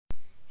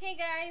Hey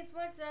guys,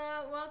 what's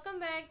up? Welcome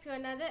back to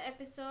another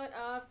episode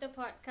of the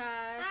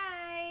podcast.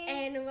 Hi!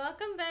 And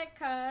welcome back,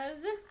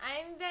 cuz.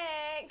 I'm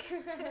back!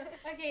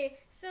 Okay,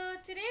 so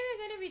today we're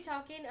going to be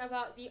talking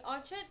about the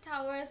Orchard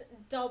Towers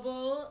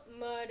double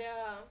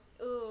murder.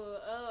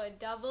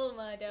 Double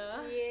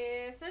murder.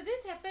 Yeah, so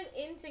this happened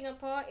in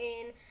Singapore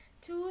in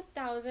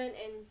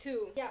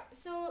 2002. Yeah,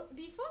 so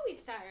before we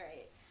start,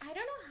 right, I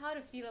don't know how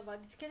to feel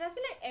about this because I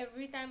feel like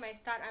every time I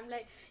start, I'm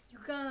like, you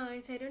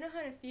guys, I don't know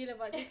how to feel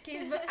about this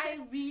case, but I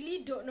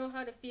really don't know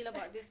how to feel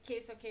about this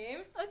case,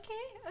 okay?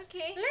 Okay.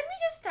 Let me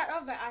just start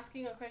off by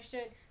asking a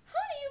question. How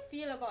do you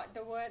feel about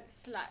the word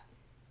slut?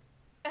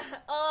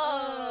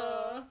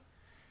 I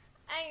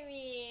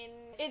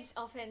mean, it's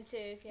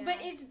offensive, yeah. But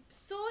it's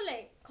so,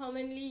 like,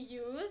 commonly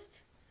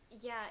used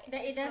yeah,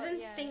 that it doesn't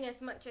yeah. sting as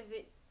much as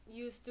it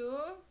used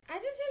to. I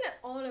just feel like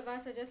all of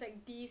us are just,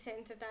 like,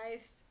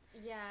 desensitized.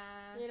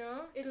 Yeah. You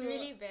know? It's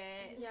really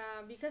bad.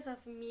 Yeah, because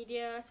of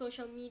media,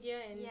 social media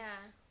and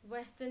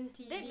Western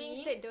TV. That being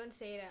said, don't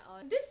say it at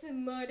all. This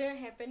murder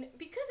happened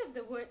because of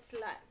the word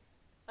slut.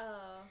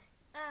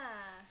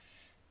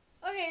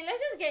 Okay,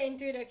 let's just get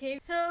into it, okay?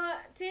 So,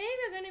 today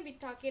we're going to be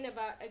talking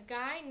about a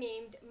guy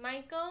named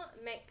Michael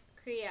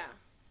McCrea.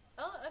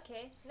 Oh,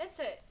 okay.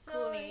 That's a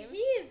cool name. He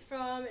is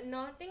from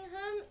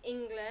Nottingham,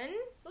 England.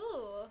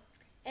 Ooh.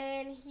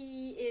 And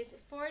he is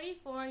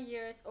 44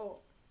 years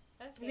old.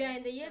 Okay. We are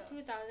in the year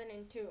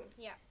 2002.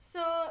 Yeah.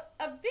 So,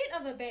 a bit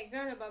of a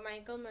background about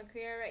Michael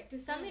McCrea, right? To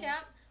sum it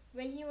up,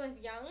 when he was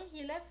young,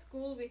 he left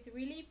school with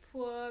really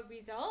poor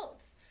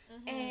results.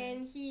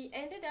 And he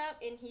ended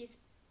up in his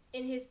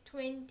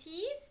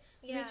 20s,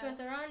 which was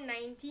around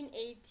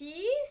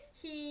 1980s.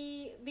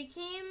 He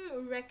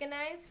became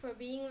recognized for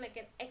being like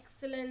an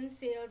excellent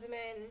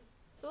salesman.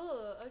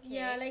 Ooh, okay.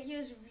 Yeah, like he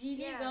was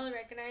really well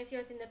recognized. He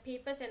was in the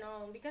papers and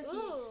all because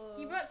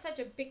he brought such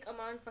a big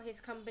amount for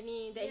his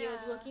company that he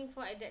was working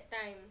for at that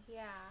time.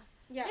 Yeah.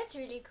 That's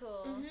really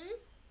cool.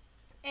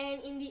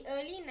 And in the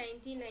early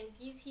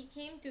 1990s, he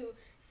came to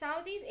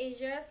Southeast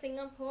Asia,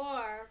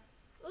 Singapore.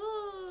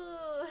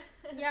 Ooh.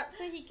 Yep,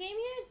 so he came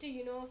here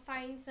to,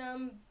 find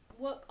some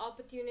work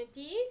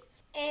opportunities.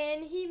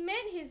 And he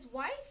met his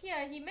wife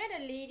here. He met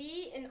a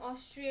lady, an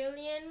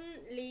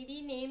Australian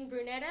lady named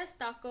Brunetta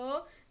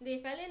Stocko. They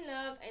fell in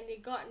love and they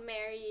got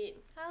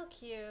married. How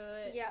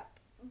cute. Yep.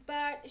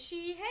 But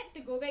she had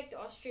to go back to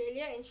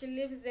Australia and she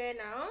lives there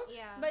now.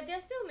 Yeah. But they're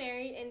still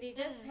married and they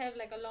just have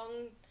like a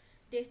long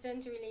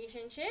distance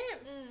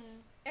relationship.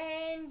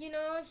 And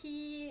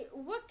he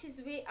worked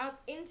his way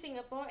up in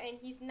Singapore and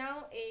he's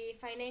now a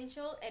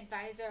financial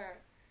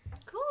advisor.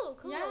 Cool.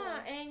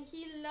 Yeah, and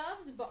he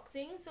loves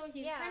boxing, so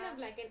he's kind of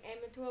like an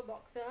amateur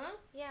boxer.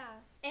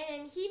 Yeah.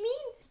 And he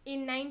meets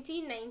in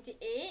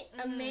 1998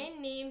 a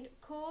man named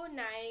Koh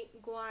Nai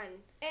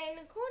Guan.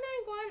 And Koh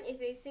Nai Guan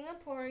is a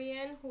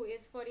Singaporean who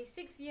is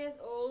 46 years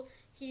old.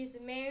 He's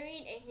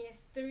married and he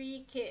has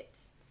 3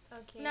 kids.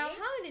 Okay. Now,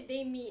 how did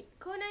they meet?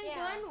 Koh Nai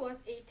Guan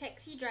was a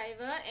taxi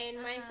driver and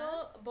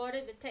Michael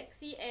boarded the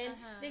taxi and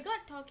they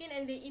got talking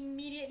and they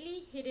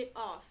immediately hit it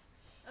off.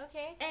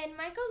 Okay. And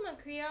Michael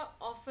McCrea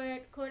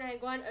offered Koh Nai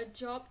Guan a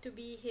job to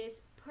be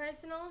his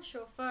personal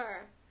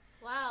chauffeur.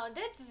 Wow,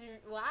 that's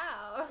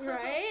wow.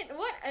 Right?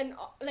 What an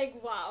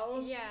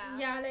wow. Yeah.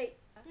 Yeah,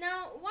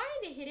 now why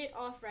they hit it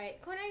off, right?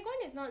 Koh Nai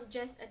Guan is not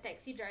just a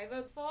taxi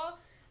driver. Before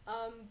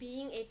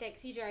being a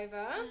taxi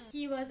driver,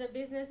 he was a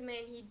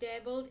businessman. He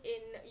dabbled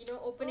in,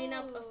 opening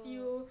up a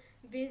few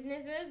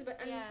businesses, but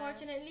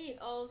unfortunately it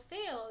all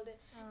failed.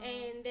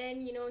 And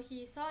then,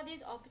 he saw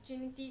this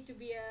opportunity to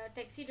be a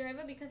taxi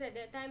driver because at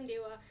that time they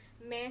were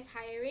mass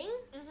hiring.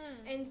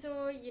 And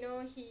so, he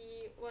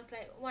was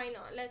like, why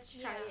not? Let's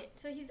try it.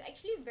 So he's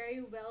actually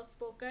very well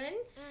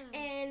spoken.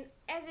 And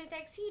as a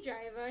taxi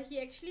driver, he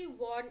actually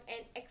won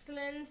an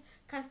Excellence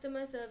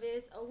Customer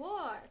Service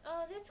Award.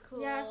 Oh, that's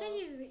cool. Yeah, so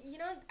he's,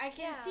 I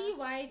can see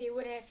why they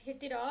would have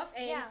hit it off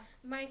and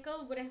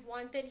Michael would have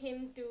wanted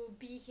him to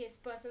be his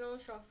personal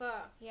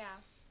chauffeur. Yeah.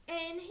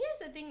 And here's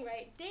the thing,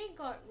 right? They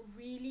got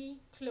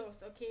really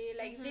close, okay?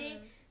 Like,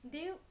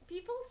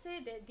 people say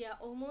that they are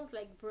almost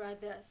like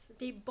brothers.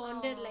 They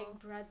bonded like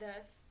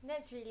brothers.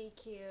 That's really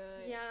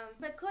cute. Yeah.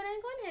 But Koh Nai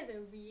Guan has a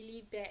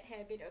really bad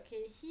habit,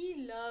 okay?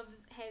 He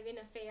loves having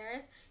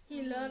affairs.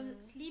 He loves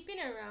sleeping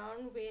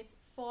around with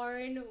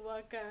foreign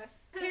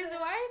workers. His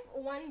wife,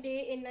 one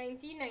day in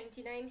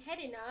 1999, had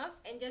enough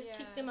and just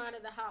kicked him out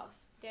of the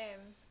house.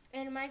 Damn.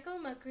 And Michael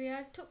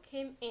McCrea took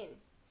him in.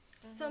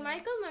 So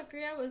Michael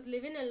McCrea was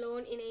living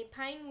alone in a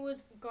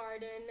Pinewoods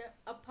Garden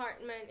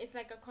apartment. It's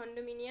like a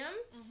condominium.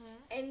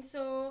 And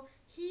so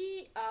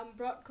he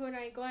brought Koh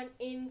Nai Guan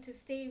in to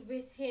stay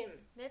with him.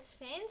 That's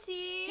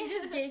fancy. He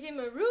just gave him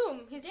a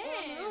room, his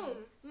own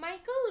room.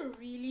 Michael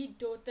really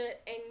doted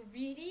and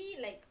really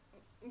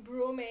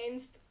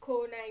bromanced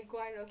Koh Nai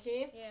Guan,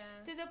 okay?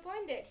 Yeah. To the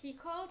point that he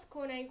calls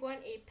Koh Nai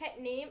Guan a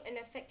pet name, an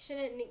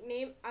affectionate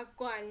nickname,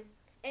 Aquan.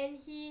 And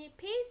he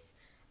pays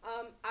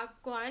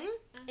Aquan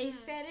a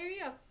salary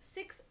of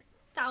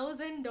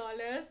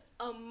 $6,000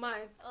 a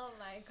month. Oh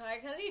my god, I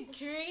can only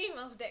dream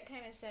of that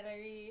kind of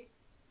salary.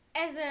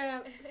 as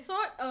a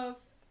sort of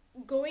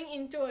going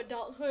into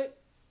adulthood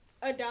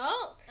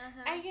adult,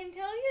 I can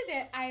tell you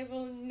that I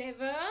will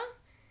never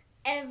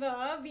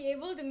ever be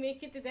able to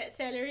make it to that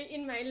salary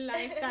in my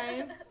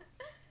lifetime.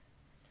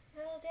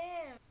 Well,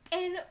 damn.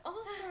 And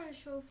all for a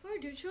chauffeur.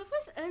 Do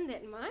chauffeurs earn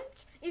that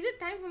much? Is it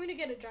time for me to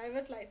get a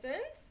driver's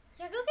license?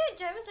 Yeah, go get a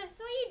driver's license.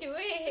 What are you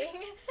doing?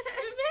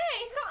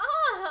 Rebecca, come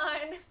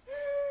on.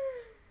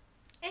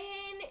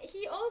 And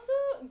he also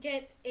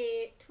gets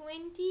a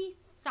 $20,000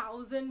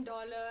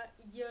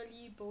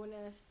 yearly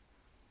bonus.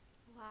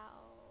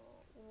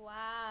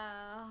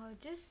 Wow.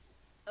 Just...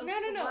 No,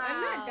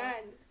 wow.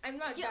 I'm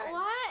not Yeah, done.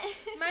 what?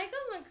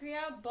 Michael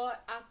Macria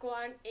bought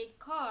Aquan a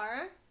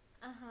car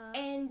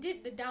and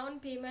did the down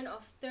payment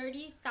of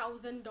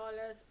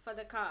 $30,000 for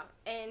the car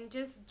and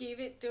just gave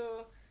it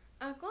to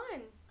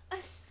Aquan.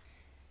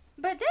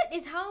 But that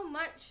is how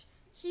much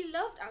he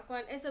loved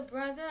Aquan as a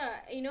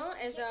brother, you know,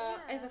 as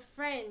a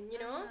friend, you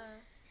know.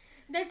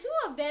 The two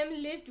of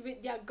them lived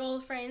with their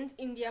girlfriends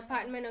in the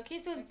apartment, okay?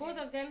 So both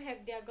of them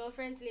have their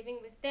girlfriends living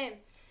with them.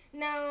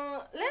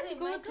 Now, let's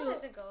go Michael to...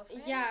 has a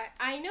girlfriend? Yeah,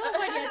 I know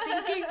what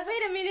you're thinking.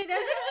 Wait a minute,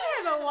 doesn't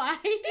he have a wife?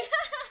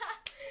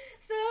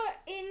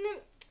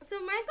 So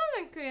Michael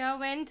Macria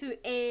went to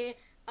a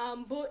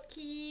boat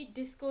key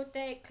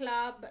discotheque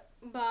club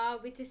bar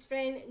with his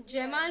friend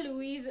Gemma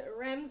Louise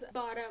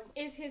Ramsbottom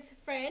is his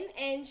friend,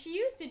 and she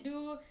used to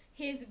do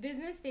his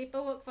business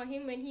paperwork for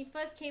him when he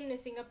first came to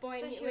Singapore.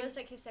 So and she was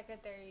like his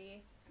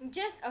secretary.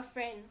 just a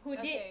friend who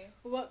did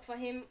work for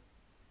him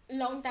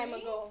long time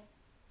ago.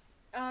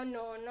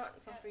 No,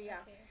 not for free. Yeah.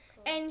 Okay,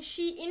 cool. And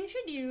she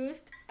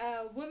introduced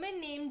a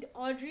woman named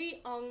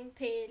Audrey Ong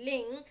Pei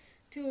Ling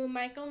to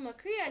Michael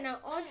Macria. Now,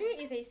 Audrey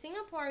is a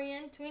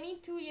Singaporean,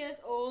 22 years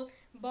old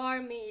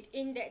barmaid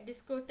in that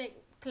discotheque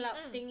club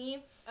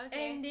thingy.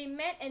 Okay. And they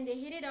met and they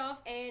hit it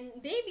off and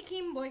they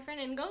became boyfriend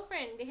and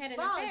girlfriend. They had an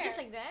Wow, affair. just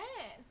like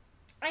that.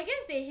 I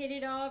guess they hit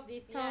it off, they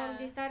talked, Yeah.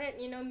 they started,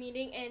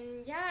 meeting,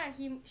 and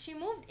she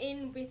moved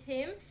in with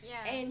him.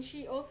 Yeah. And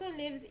she also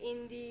lives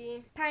in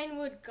the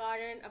Pinewood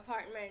Garden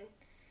apartment.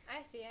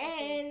 I see.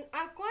 And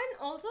Aquan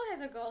also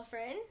has a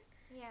girlfriend.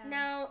 Yeah.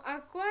 Now,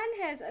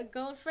 Aquan has a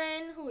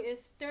girlfriend who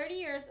is 30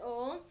 years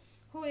old,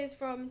 who is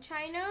from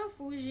China,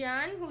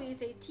 Fujian, who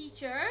is a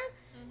teacher.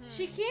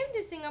 She came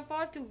to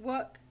Singapore to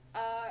work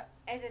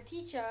as a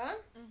teacher.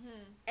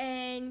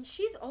 And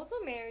she's also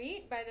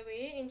married, by the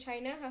way, in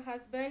China, her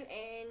husband,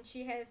 and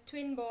she has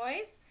twin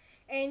boys.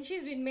 And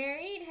she's been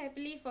married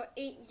happily for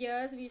 8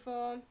 years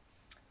before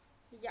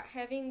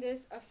having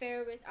this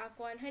affair with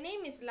Aquan. Her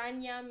name is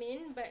Lan Ya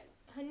Min, but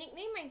her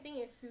nickname, I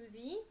think, is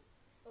Susie.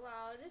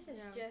 Wow, this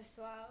is just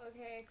wow.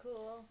 Okay,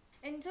 cool.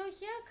 And so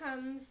here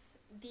comes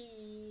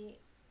the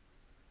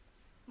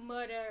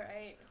murder,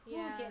 right?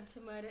 Yeah. Who gets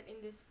murdered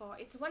in this four?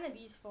 It's one of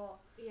these four.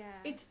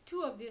 Yeah. It's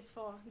two of these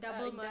four.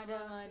 Double murder.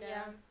 Double murder.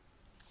 Yeah.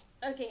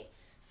 Okay,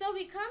 so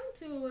we come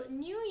to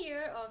New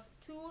Year of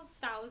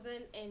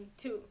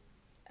 2002.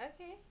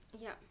 Okay.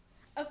 Yeah.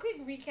 A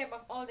quick recap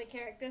of all the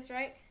characters,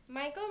 right?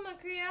 Michael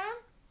Macria,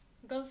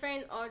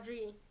 girlfriend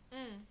Audrey.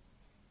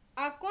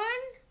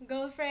 Aquan,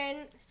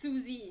 girlfriend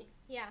Susie.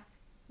 Yeah.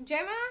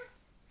 Gemma,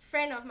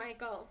 friend of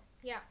Michael.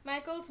 Yeah.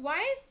 Michael's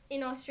wife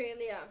in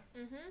Australia.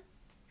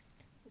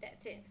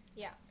 That's it.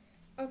 Yeah.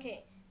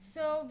 Okay,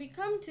 so we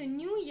come to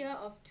New Year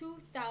of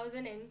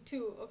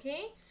 2002,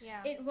 okay?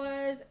 Yeah. It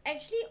was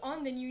actually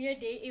on the New Year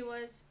day. It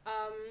was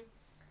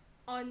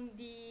on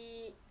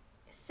the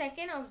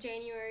 2nd of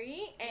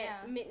January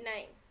at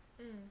midnight.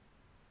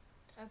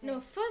 Okay.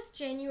 No, 1st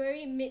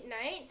January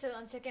midnight. So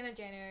on 2nd of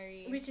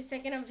January. Which is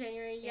 2nd of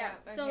January, yeah.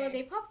 Yeah, So okay.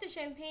 they popped the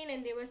champagne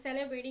and they were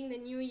celebrating the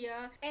New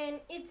Year.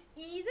 And it's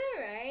either,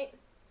 right,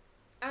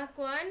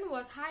 Aquan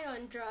was high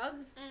on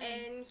drugs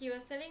and he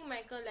was telling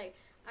Michael, like,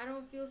 I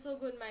don't feel so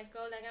good,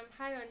 Michael. Like, I'm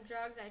high on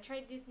drugs. I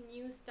tried this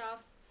new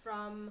stuff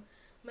from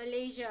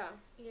Malaysia.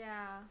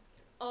 Yeah.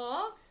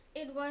 Or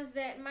it was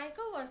that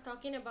Michael was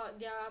talking about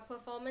their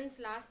performance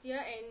last year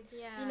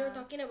and,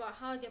 talking about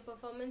how their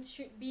performance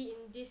should be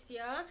in this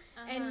year.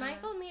 And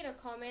Michael made a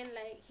comment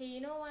like, hey, you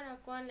know what,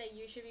 Aquan? Like,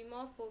 you should be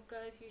more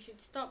focused. You should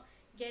stop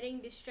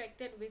getting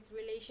distracted with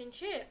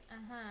relationships.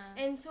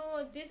 And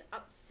so this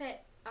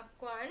upset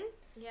Aquan.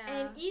 Yeah.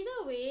 And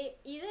either way,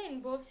 either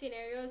in both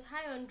scenarios,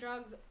 high on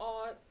drugs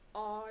or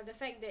the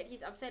fact that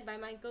he's upset by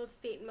Michael's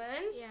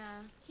statement,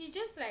 he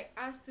just like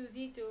asked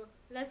Susie to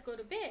let's go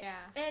to bed.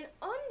 Yeah. And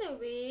on the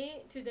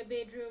way to the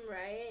bedroom,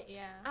 right,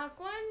 Yeah.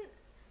 Aquan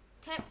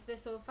taps the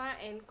sofa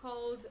and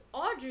calls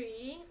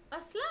Audrey a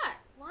slut.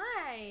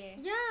 Why?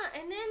 Yeah,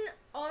 and then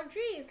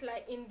Audrey is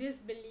like in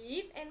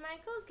disbelief and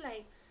Michael's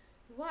like,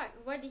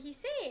 what did he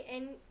say?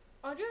 And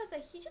Audrey was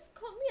like, he just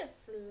called me a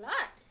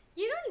slut.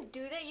 You don't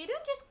do that. You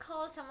don't just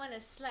call someone a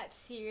slut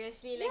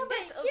seriously. Like, Yeah, but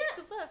that's here-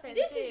 super offensive.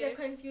 This is the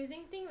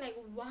confusing thing, like,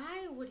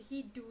 why would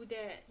he do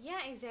that? Yeah,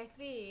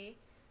 exactly.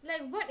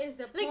 Like, what is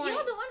the Like, point?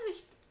 you're the one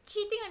who's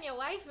cheating on your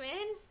wife,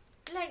 man.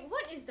 Like,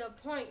 what is the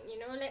point,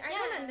 Like, I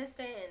don't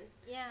understand.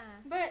 Yeah.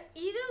 But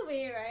either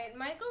way, right,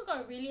 Michael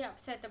got really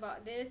upset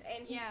about this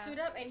and he Yeah. stood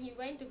up and he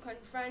went to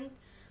confront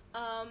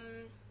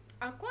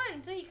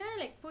Aquan. So he kind of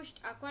like pushed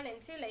Aquan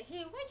and said like,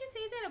 hey, why'd you say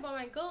that about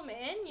my girl,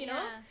 man? You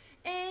know?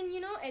 And, you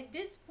know, at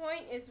this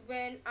point is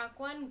when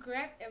Aquan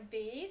grabbed a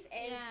vase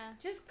and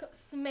just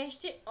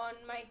smashed it on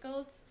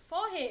Michael's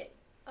forehead.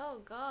 Oh,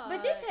 God.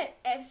 But this had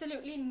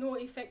absolutely no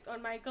effect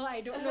on Michael.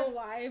 I don't know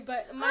why,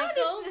 but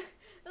Michael...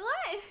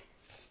 What?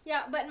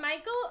 Yeah, but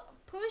Michael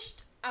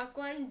pushed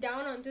Aquan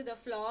down onto the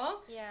floor,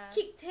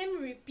 kicked him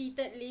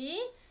repeatedly,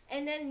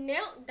 and then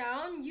knelt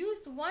down,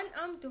 used one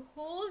arm to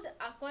hold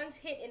Aquan's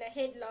head in a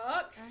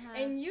headlock,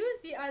 and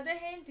used the other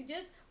hand to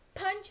just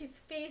punch his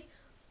face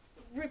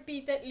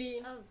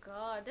repeatedly. Oh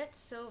God, that's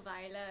so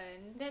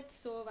violent. That's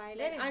so violent.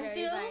 That is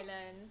very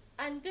violent.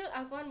 Until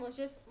Aquan was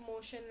just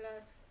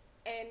motionless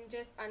and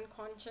just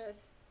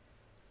unconscious.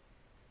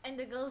 And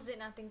the girls did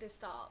nothing to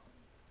stop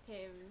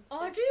him.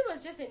 Audrey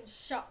was just in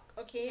shock,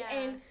 okay?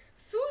 And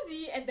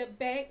Susie at the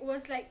back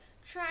was like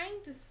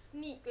trying to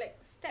sneak like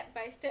step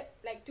by step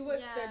like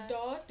towards the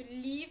door to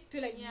leave, to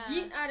like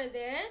get out of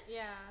there.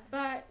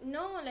 But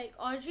no, like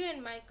Audrey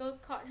and Michael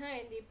caught her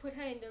and they put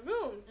her in the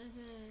room.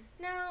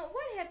 Now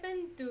what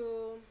happened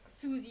to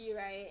Susie,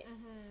 right?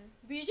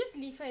 We just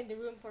leave her in the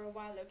room for a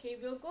while, okay?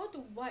 We'll go to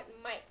what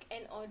Mike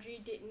and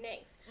Audrey did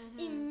next.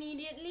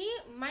 Immediately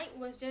Mike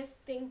was just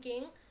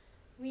thinking,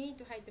 we need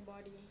to hide the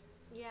body.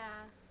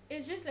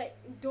 It's just like,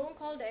 don't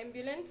call the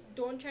ambulance,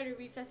 don't try to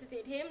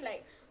resuscitate him,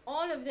 like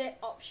all of that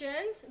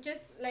options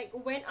just like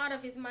went out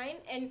of his mind,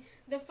 and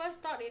the first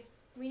thought is,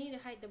 we need to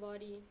hide the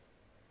body.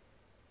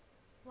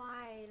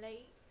 Why?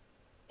 Like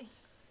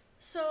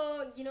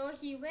so, you know,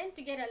 he went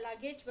to get a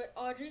luggage, but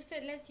Audrey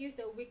said, let's use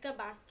the wicker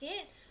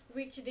basket,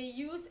 which they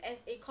use as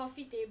a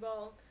coffee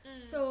table.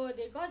 So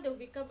they got the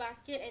wicker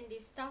basket and they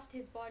stuffed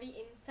his body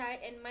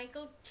inside, and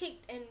Michael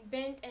kicked and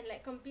bent and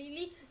like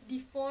completely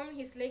deformed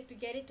his leg to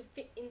get it to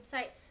fit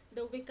inside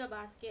the wicker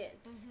basket.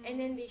 And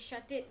then they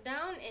shut it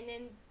down, and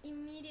then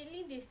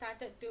immediately they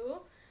started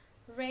to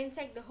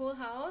ransack the whole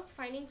house,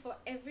 finding for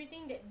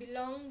everything that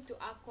belonged to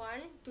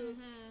Aquan,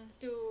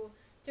 to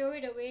throw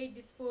it away,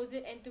 dispose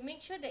it, and to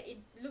make sure that it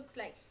looks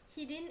like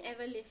he didn't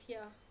ever live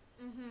here.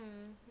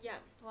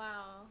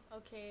 Wow.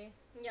 Okay.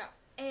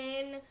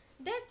 And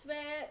that's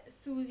where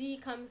Susie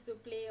comes to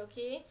play,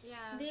 okay?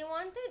 They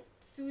wanted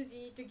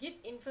Susie to give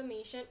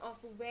information of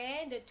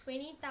where the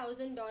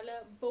 $20,000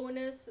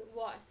 bonus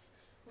was.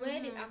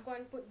 Where did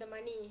Aquan put the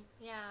money?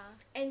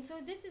 And so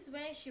this is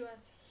where she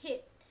was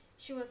hit.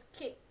 She was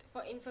kicked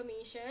for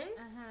information.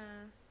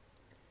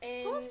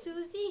 And poor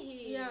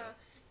Susie.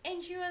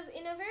 And she was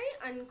in a very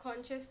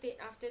unconscious state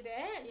after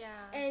that.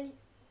 And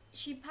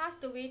she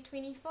passed away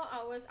 24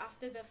 hours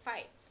after the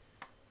fight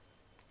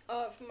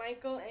of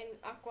Michael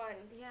and Aquan.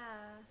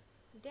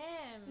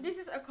 Damn. This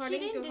is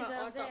according to her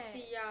That.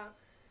 autopsy.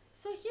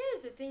 So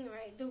here's the thing,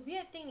 right? The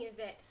weird thing is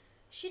that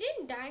she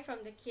didn't die from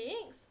the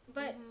kicks,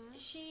 but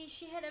she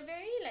had a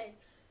very like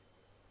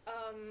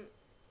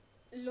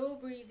low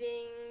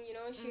breathing, you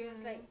know, she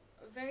was like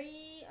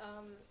very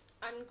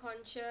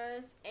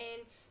unconscious,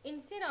 and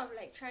instead of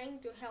like trying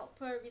to help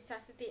her,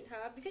 resuscitate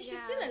her, because she's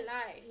still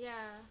alive,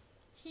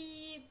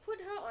 he put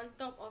her on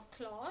top of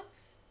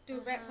cloths to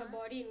wrap her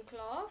body in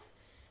cloth,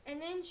 and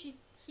then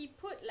he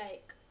put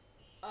like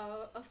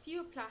a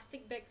few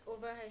plastic bags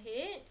over her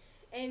head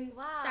and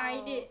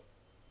tied it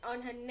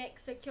on her neck,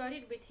 secured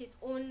it with his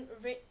own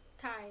red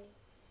tie,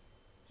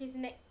 his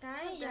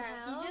necktie. He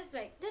just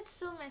like, that's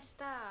so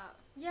messed up.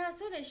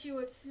 So that she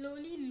would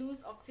slowly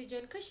lose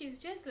oxygen, because she's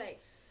just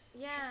like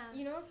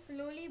you know,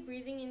 slowly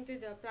breathing into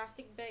the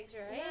plastic bags,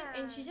 right?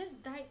 And she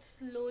just died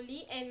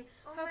slowly, and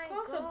her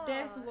cause of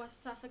death was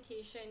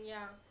suffocation.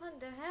 What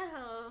the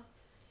hell?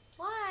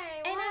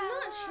 Why? And I'm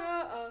not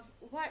sure of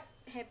what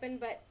happened,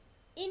 but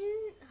in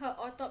her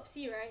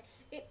autopsy, right,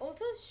 it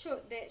also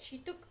showed that she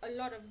took a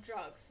lot of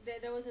drugs,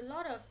 that there was a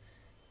lot of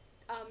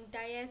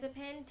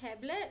diazepam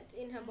tablets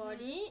in her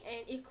body,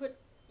 and it could,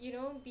 you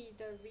know, be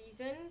the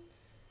reason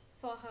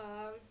for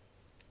her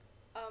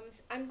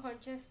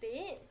unconscious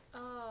state.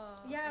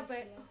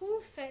 But who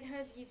fed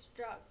her these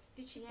drugs?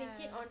 Did she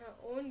take it on her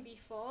own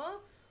before,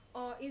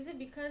 or is it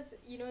because,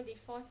 you know, they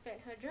force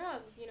fed her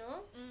drugs, you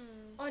know?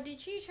 Or did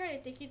she try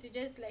to take it to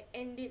just like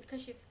end it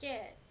because she's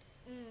scared?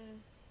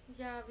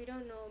 We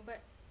don't know,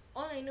 but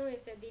all I know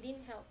is that they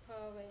didn't help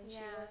her when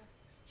she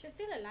was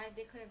still alive.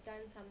 They could have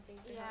done something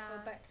to help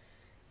her, but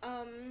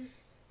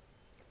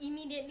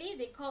immediately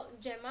they called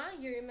Gemma.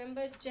 You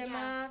remember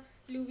Gemma,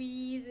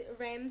 Louise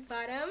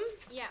Ramsbottom?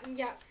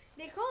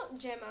 They called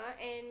Gemma,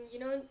 and you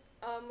know,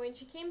 when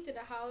she came to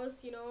the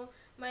house, you know,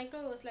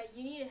 Michael was like,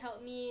 you need to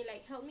help me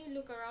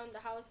look around the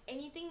house.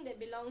 Anything that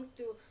belongs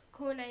to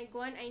Ko Nai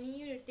Guan, I need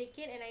you to take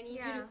it, and I need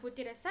you to put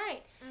it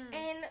aside.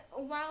 And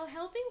while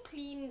helping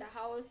clean the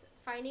house,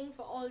 finding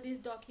for all these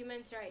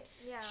documents, right,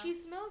 she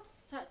smelled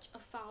such a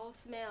foul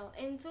smell,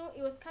 and so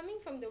it was coming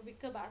from the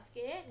wicker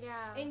basket,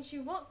 and she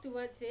walked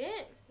towards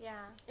it,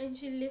 and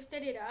she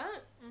lifted it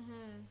up,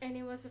 and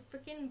it was a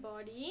freaking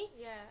body,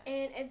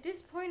 and at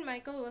this point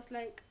Michael was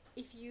like,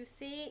 if you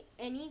say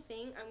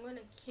anything, I'm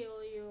gonna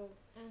kill you.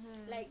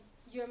 Like,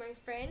 you're my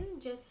friend,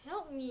 just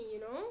help me, you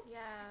know?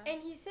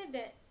 And he said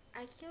that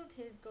I killed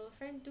his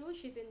girlfriend too.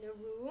 She's in the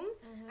room.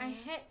 I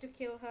had to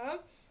kill her.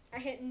 I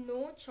had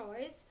no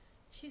choice.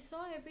 She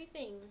saw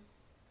everything.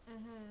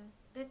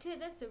 That's it.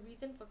 That's the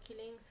reason for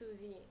killing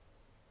Susie.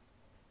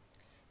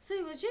 So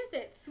it was just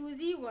that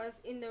Susie was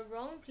in the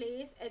wrong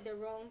place at the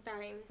wrong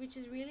time, which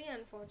is really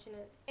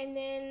unfortunate. And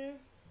then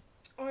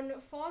on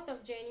 4th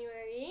of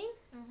January,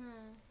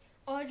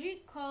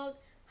 Audrey called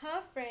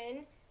her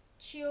friend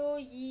Chio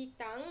Yi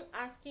Tang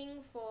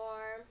asking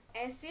for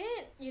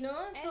acid, you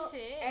know?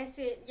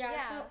 Acid,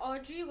 yeah. So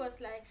Audrey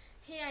was like,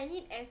 hey, I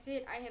need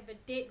acid. I have a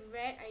dead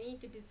rat. I need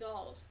to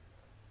dissolve.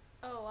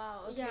 Oh,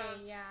 wow. Okay,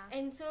 yeah.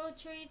 And so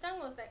Chio Yi Tang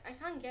was like, I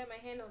can't get my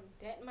hand on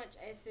that much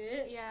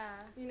acid. Yeah.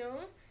 You know?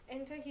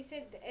 And so he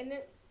said, and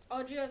then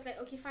Audrey was like,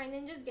 okay, fine,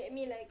 then just get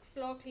me like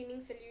floor cleaning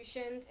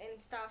solutions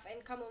and stuff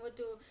and come over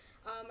to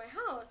my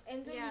house.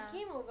 And so he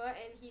came over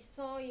and he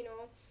saw, you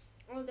know,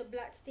 all the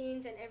blood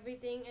stains and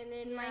everything. And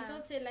then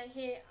Michael said like,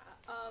 hey,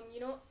 you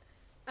know,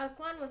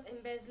 Aquan was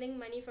embezzling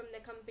money from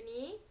the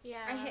company.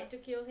 I had to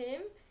kill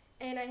him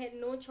and I had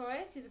no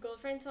choice. His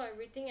girlfriend saw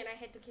everything and I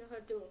had to kill her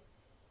too.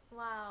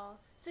 Wow.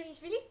 So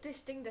he's really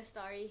twisting the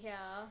story here.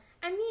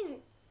 I mean,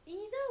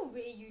 either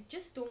way, you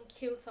just don't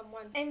kill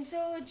someone. And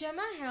so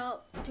Gemma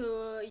helped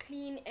to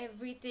clean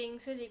everything.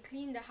 So they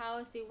cleaned the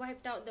house, they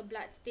wiped out the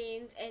blood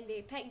stains, and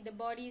they packed the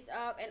bodies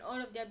up and all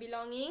of their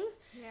belongings.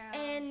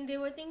 And they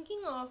were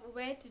thinking of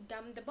where to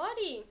dump the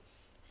body.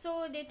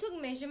 So they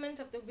took measurements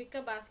of the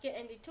wicker basket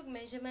and they took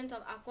measurements of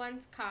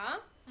Aquan's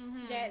car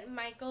that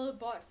Michael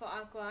bought for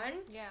Aquan.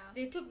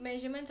 They took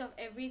measurements of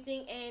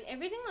everything and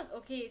everything was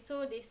okay.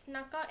 So they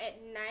snuck out at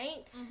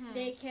night.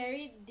 They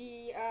carried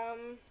the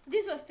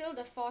this was still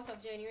the 4th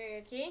of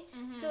January, okay?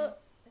 So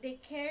they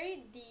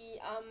carried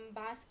the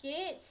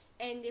basket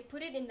and they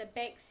put it in the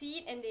back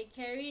seat and they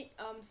carried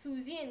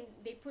Susie and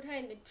they put her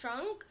in the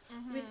trunk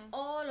with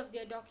all of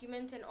their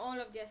documents and all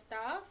of their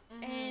stuff.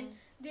 And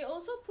they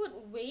also put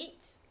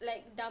weights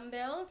like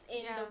dumbbells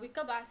in the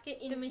wicker basket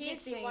in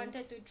case they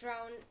wanted to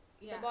drown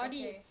the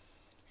body.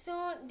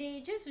 So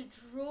they just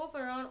drove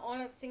around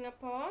all of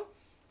Singapore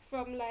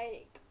from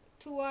like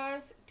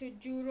Tuas to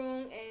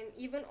Jurong and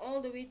even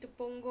all the way to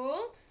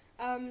Punggol.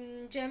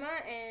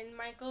 Gemma and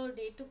Michael,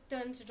 they took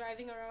turns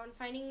driving around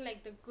finding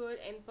like the good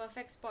and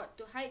perfect spot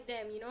to hide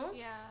them, you know,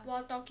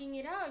 while talking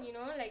it out, you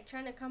know, like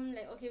trying to come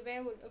like, okay,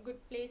 where would a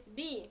good place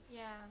be?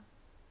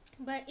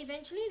 But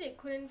eventually they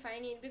couldn't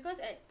find it because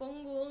at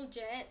Punggol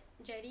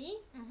Jetty,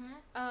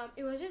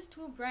 it was just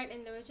too bright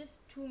and there were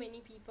just too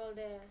many people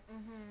there.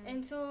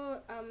 And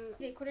so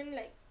they couldn't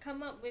like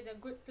come up with a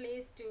good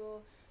place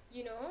to,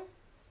 you know,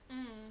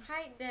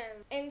 hide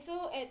them. And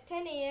so at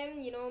 10 a.m,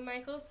 you know,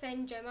 Michael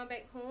sent Gemma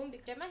back home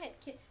because Gemma had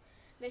kids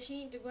that she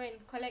needed to go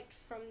and collect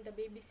from the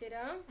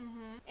babysitter.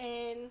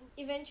 And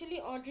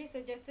eventually Audrey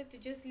suggested to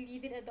just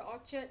leave it at the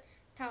Orchard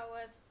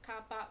Towers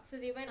car park. So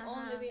they went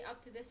all the way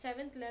up to the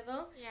 7th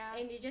level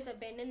and they just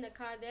abandoned the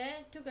car there,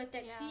 took a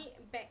taxi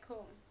back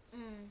home.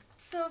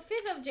 So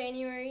 5th of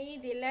January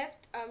they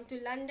left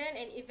to London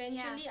and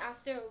eventually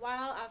after a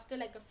while, after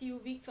like a few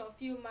weeks or a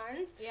few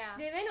months,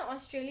 they went to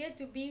Australia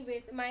to be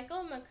with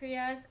Michael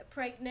Macrea's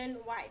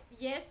pregnant wife.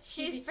 Yes,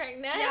 she's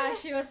pregnant? Yeah,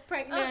 she was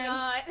pregnant. Oh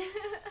god.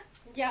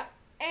 Yeah.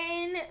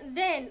 And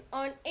then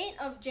on 8th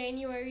of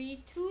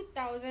January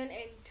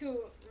 2002,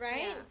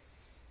 right?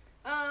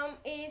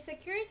 A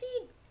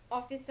security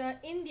officer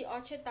in the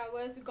Orchard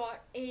Towers got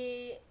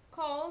a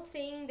call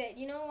saying that,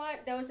 you know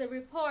what, there was a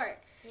report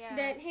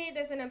that, hey,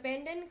 there's an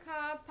abandoned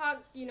car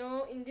parked, you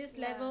know, in this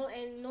level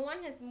and no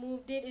one has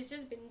moved it, it's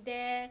just been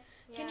there,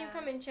 can you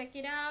come and check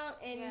it out?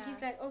 And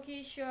he's like,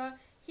 okay, sure.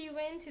 He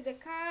went to the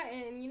car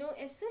and, you know,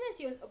 as soon as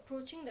he was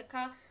approaching the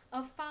car,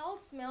 a foul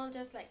smell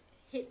just like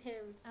hit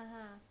him.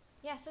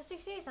 Yeah, so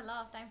 6 days is a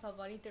lot of time for a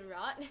body to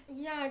rot.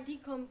 Yeah,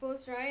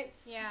 decompose, right?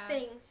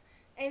 Stinks.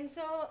 And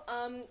so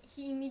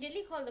he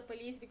immediately called the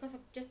police because of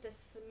just the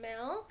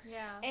smell.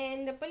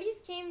 And the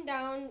police came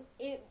down.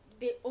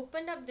 They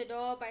opened up the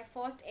door by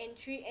forced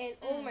entry and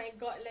oh my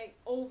god, like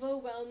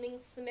overwhelming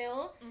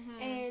smell.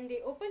 And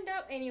they opened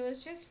up and it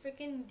was just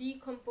freaking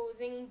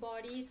decomposing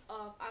bodies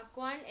of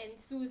Aquan and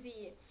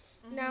Susie.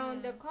 Now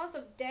the cause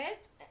of death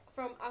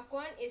from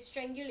Aquan is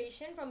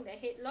strangulation from the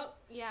headlock.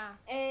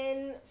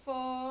 And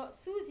for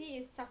Susie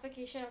is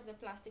suffocation of the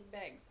plastic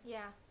bags.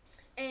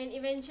 And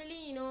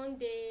eventually, you know,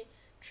 they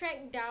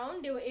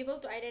were able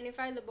to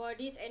identify the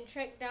bodies and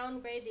track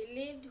down where they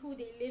lived, who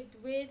they lived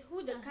with,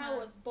 who the car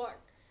was bought.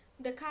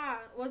 The car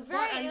was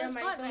bought under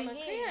Michael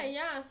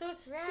Macrea. So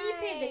he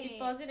paid the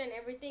deposit and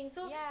everything.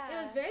 So it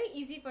was very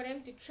easy for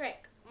them to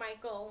track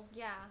Michael.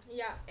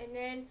 And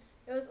then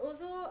it was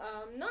also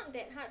not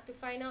that hard to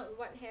find out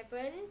what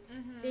happened.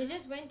 They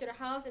just went to the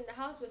house and the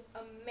house was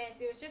a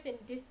mess. It was just in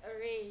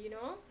disarray, you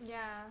know.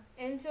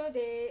 And so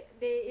they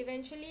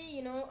eventually,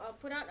 you know,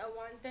 put out a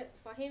wanted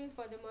for him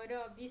for the murder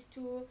of these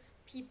two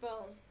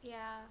people.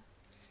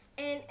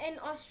 And in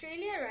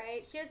Australia,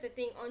 right, here's the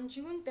thing. On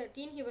June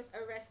 13, he was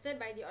arrested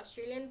by the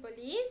Australian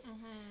police.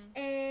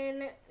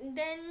 And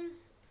then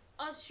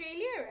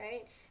Australia,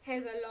 right,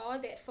 has a law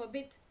that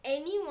forbids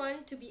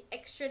anyone to be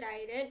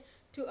extradited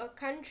to a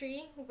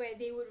country where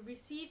they would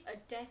receive a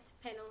death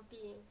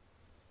penalty.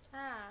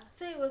 Ah.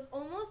 So it was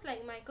almost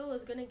like Michael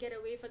was gonna get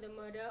away for the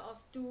murder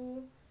of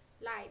 2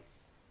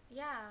 lives.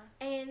 Yeah.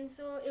 And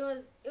so it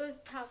was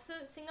tough. So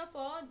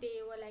Singapore,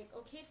 they were like,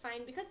 okay,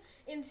 fine, because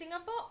in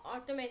Singapore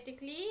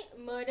automatically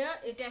murder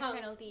is Death hung.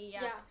 penalty,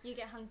 yeah. You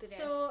get hung to death.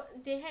 So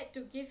they had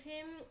to give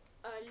him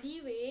a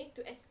leeway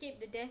to escape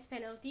the death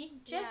penalty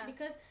just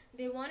because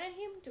they wanted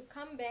him to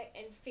come back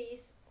and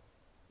face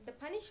the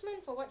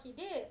punishment for what he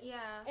did.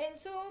 Yeah. And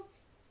so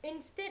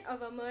instead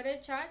of a murder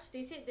charge,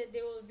 they said that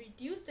they will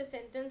reduce the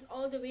sentence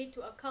all the way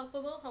to a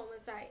culpable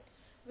homicide,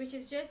 which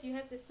is just you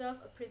have to serve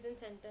a prison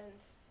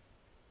sentence.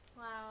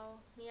 Wow.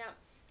 Yeah.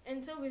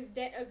 And so with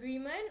that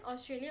agreement,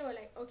 Australia were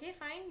like, okay,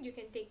 fine, you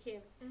can take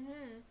him.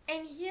 Mm-hmm.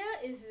 And here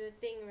is the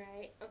thing,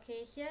 right?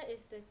 Okay, here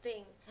is the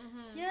thing.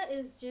 Mm-hmm. Here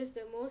is just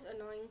the most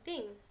annoying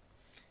thing.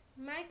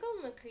 Michael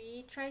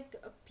McCree tried to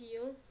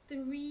appeal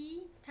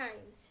 3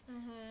 times.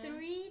 Mm-hmm.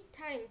 3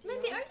 times,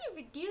 Man, they already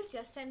reduced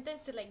their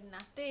sentence to like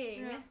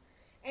nothing. Yeah.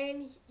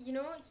 And,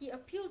 he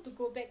appealed to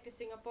go back to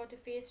Singapore to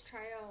face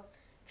trial.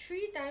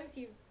 3 times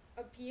he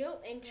appealed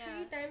and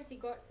 3 times he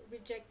got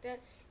rejected.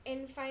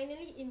 And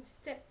finally in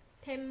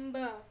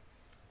September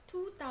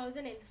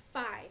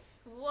 2005.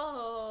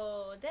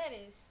 Whoa, that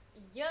is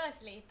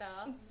years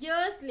later.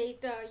 Years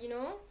later,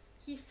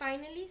 he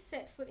finally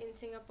set foot in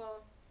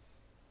Singapore.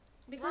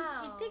 Because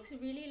it takes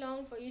really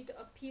long for you to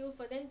appeal,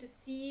 for them to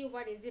see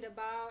what is it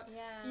about,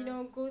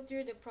 go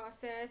through the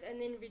process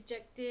and then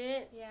reject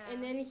it. Yeah.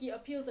 And then he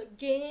appeals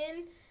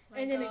again,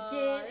 and then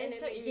again, and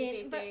then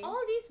again. But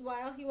all this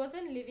while, he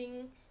wasn't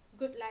living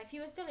good life. He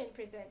was still in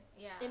prison.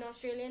 Yeah. In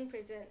Australian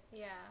prison.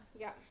 Yeah.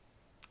 Yeah.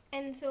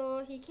 And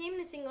so he came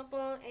to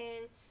Singapore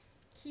and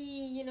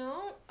he,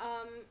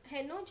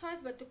 had no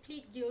choice but to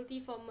plead guilty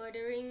for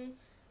murdering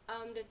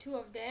the 2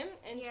 of them.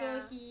 And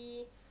so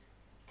he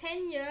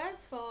 10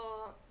 years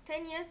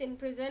in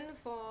prison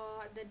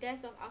for the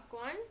death of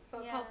Aquan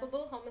for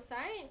culpable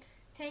homicide,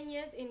 10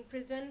 years in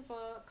prison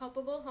for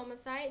culpable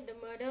homicide, the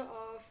murder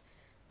of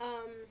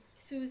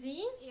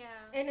Susie,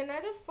 and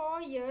another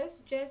 4 years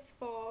just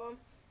for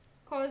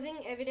causing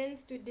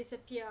evidence to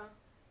disappear.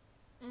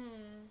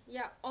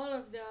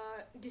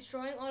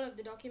 Destroying all of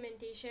the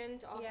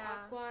documentations of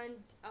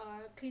Aquan,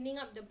 cleaning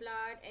up the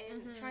blood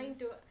and trying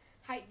to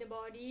hide the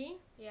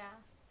body.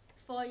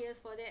 4 years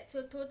for that.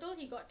 So total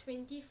he got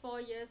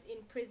 24 years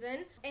in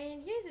prison.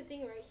 And here's the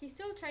thing, right? He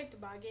still tried to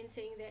bargain,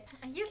 saying that,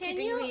 are you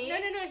kidding me?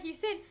 No. He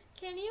said,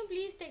 can you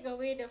please take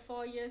away the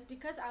 4 years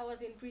because I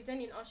was in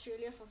prison in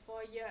Australia for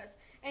 4 years.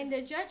 And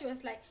the judge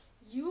was like,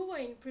 you were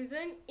in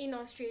prison in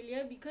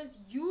Australia because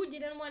you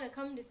didn't want to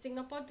come to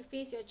Singapore to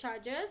face your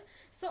charges.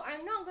 So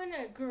I'm not going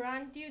to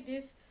grant you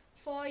this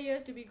 4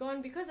 years to be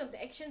gone because of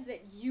the actions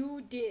that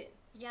you did.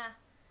 Yeah.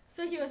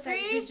 So he was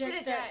Praise like to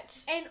rejected. the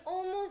judge. And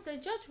almost the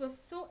judge was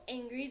so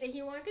angry that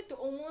he wanted to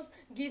almost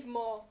give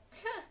more.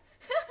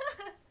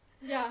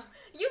 Yeah.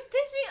 You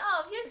pissed me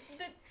off. Here's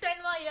the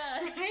 10 more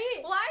years.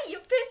 Right? Why? You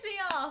pissed me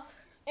off.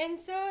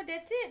 And so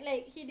that's it.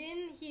 Like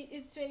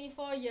it's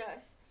 24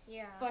 years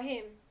for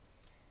him.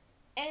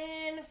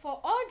 And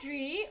for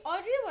Audrey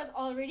was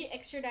already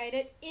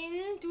extradited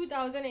in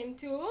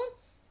 2002,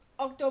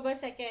 October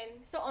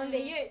 2nd. So on the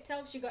year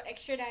itself, she got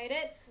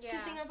extradited to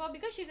Singapore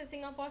because she's a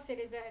Singapore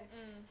citizen.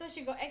 So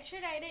she got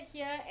extradited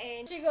here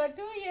and she got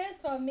 2 years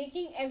for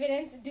making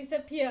evidence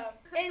disappear.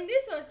 And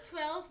this was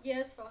 12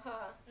 years for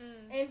her.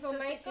 And for So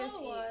 6 Michael years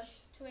was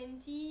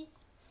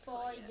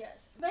 24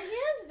 years. But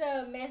here's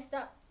the messed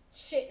up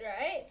shit,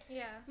 right?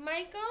 Yeah.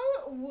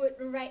 Michael would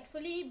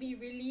rightfully be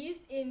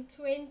released in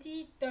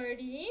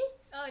 2030.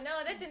 Oh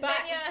no, that's in 10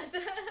 But- years.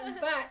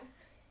 But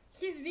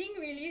he's being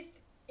released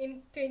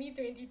in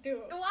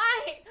 2022.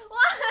 Why?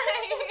 Why?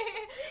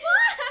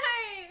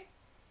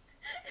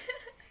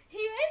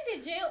 He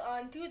went to jail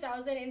on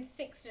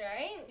 2006,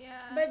 right?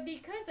 Yeah. But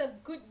because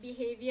of good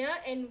behavior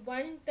and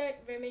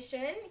 1/3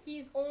 remission,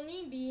 he's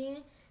only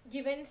being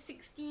given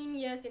 16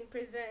 years in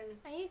prison.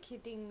 Are you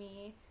kidding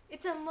me?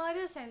 It's a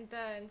murder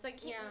sentence.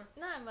 Like,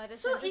 not a murder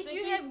So sentence. if but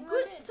you he have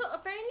good... murdered. So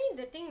apparently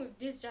the thing with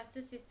this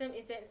justice system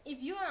is that if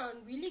you are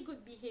on really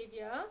good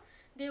behavior,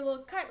 they will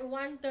cut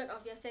 1/3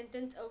 of your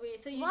sentence away.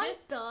 So you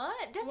just... 1/3?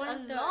 That's 1/3.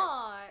 a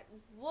lot.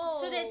 Whoa.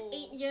 So that's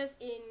 8 years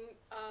in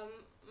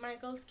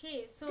Michael's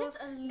case. So That's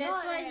a that's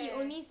lot, why he eh.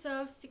 only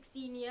served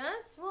 16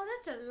 years. Whoa,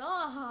 that's a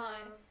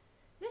lot. Yeah.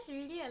 That's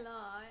really a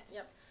lot.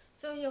 Yep.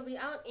 So he'll be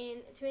out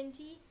in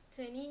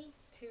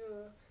 2022.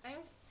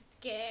 I'm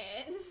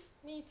scared.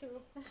 Me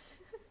too.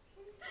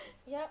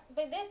 Yeah,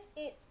 but that's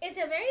it. It's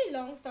a very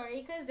long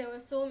story because there were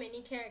so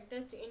many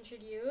characters to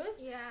introduce.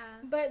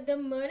 Yeah. But the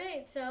murder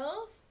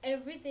itself,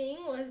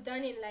 everything was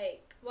done in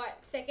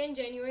 2nd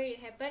January it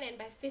happened, and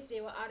by 5th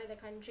they were out of the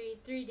country.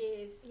 3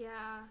 days.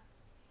 Yeah.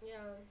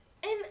 Yeah.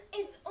 And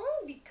it's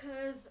all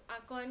because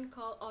Aquan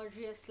called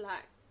Audrey a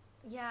slut.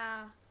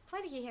 Yeah.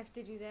 Why did he have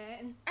to do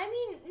that? I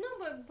mean, no,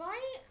 but why?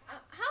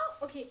 How?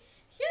 Okay,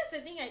 here's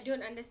the thing I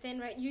don't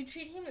understand, right? You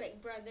treat him like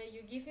brother,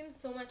 you give him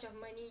so much of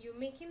money, you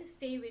make him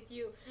stay with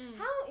you.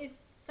 How is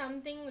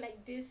something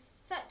like this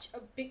such a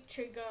big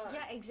trigger.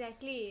 Yeah,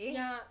 exactly.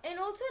 Yeah, and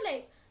also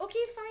like, okay,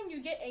 fine,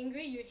 you get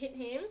angry, you hit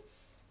him,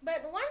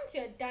 but once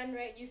you're done,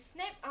 right, you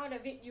snap out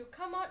of it, you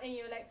come out and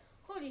you're like,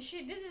 holy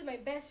shit, this is my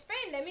best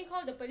friend, let me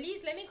call the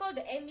police, let me call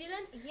the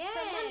ambulance, Yes.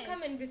 someone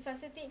come and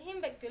resuscitate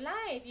him back to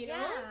life, you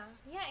know?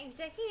 Yeah,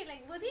 exactly.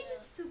 Like, were they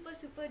just super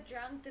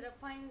drunk to the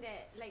point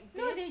that, like,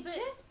 No, they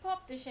just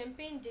popped the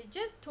champagne, they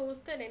just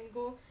toasted and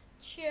go,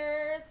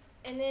 cheers,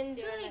 and then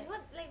they So,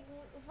 were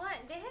what?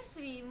 There has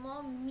to be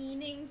more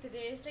meaning to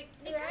this. Like,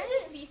 it Right? can't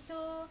just be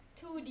so...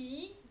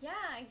 2D.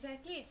 Yeah,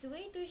 exactly. It's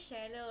way too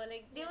shallow.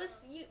 Like,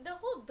 the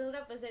whole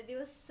build-up was that they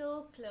were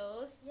so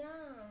close. Yeah.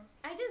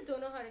 I just don't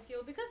know how to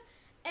feel because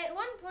at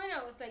one point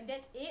I was like,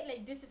 that's it,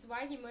 like this is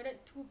why he murdered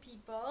 2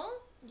 people.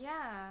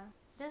 Yeah.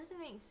 Doesn't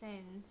make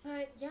sense.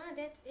 But yeah,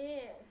 that's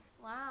it.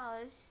 Wow,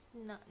 it's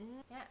not...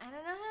 Yeah, I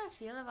don't know how I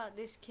feel about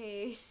this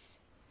case.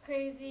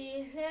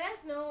 Crazy. Let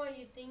us know what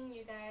you think,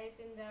 you guys,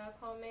 in the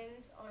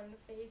comments on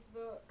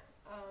Facebook,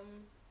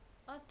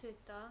 Or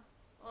Twitter.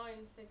 or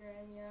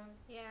Instagram, yeah.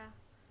 Yeah.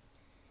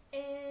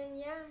 And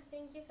yeah,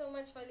 thank you so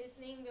much for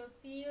listening. We'll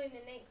see you in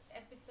the next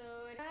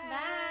episode. Bye.